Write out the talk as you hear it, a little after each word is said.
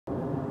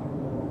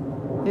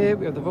Here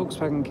we have the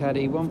Volkswagen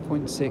Caddy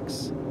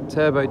 1.6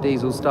 turbo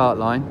diesel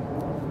Startline.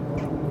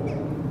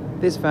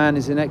 This van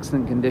is in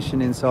excellent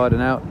condition inside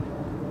and out.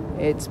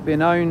 It's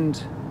been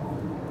owned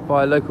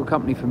by a local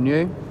company from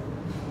new.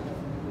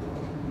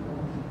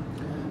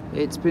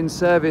 It's been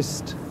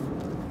serviced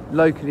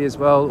locally as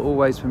well,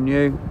 always from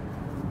new,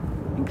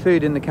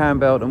 including the cam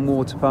belt and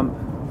water pump.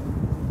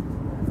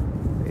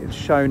 It's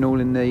shown all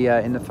in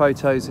the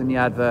photos and the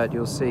advert.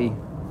 You'll see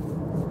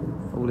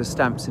all the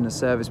stamps in the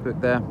service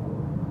book there.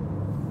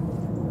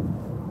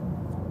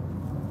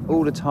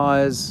 All the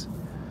tyres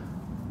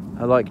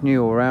are like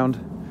new all round.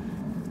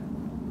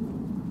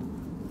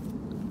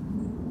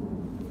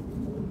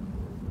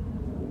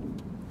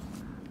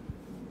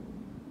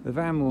 The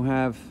van will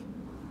have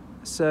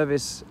a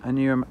service and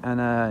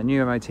a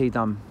new MOT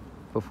done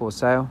before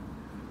sale.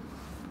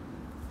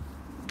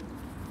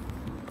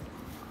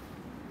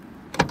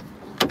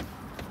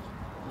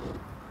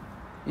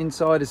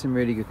 Inside is in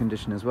really good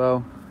condition as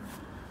well.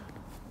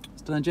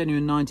 It's done a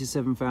genuine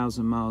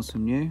 97,000 miles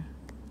from new.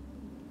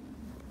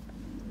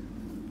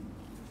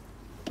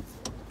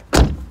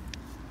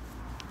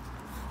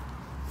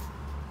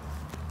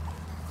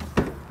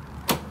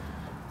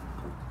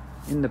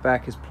 In the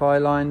back is ply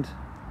lined.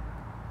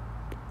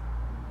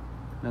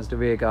 There's the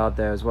rear guard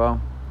there as well.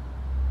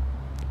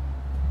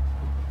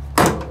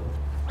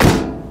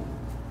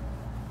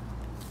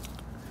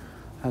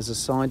 Has a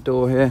side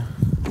door here,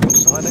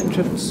 side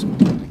entrance.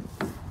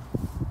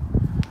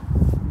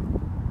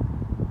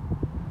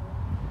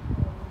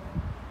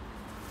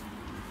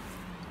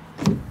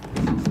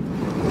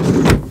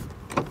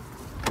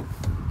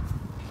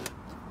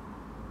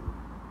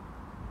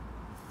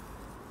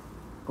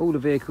 All the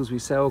vehicles we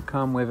sell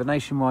come with a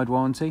nationwide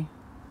warranty.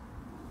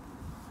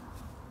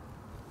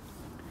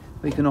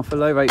 We can offer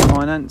low rate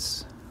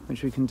finance,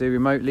 which we can do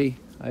remotely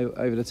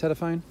over the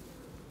telephone,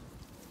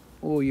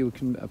 or you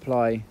can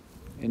apply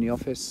in the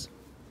office.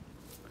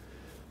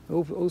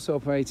 We're also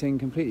operating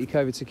completely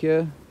COVID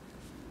secure,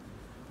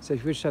 so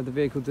if you wish to have the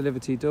vehicle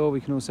delivered to your door, we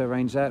can also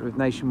arrange that with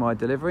nationwide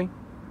delivery.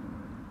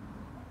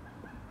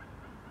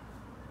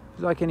 If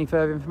you'd like any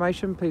further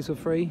information, please feel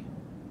free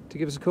to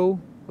give us a call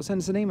or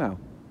send us an email.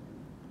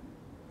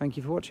 Thank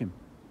you for watching.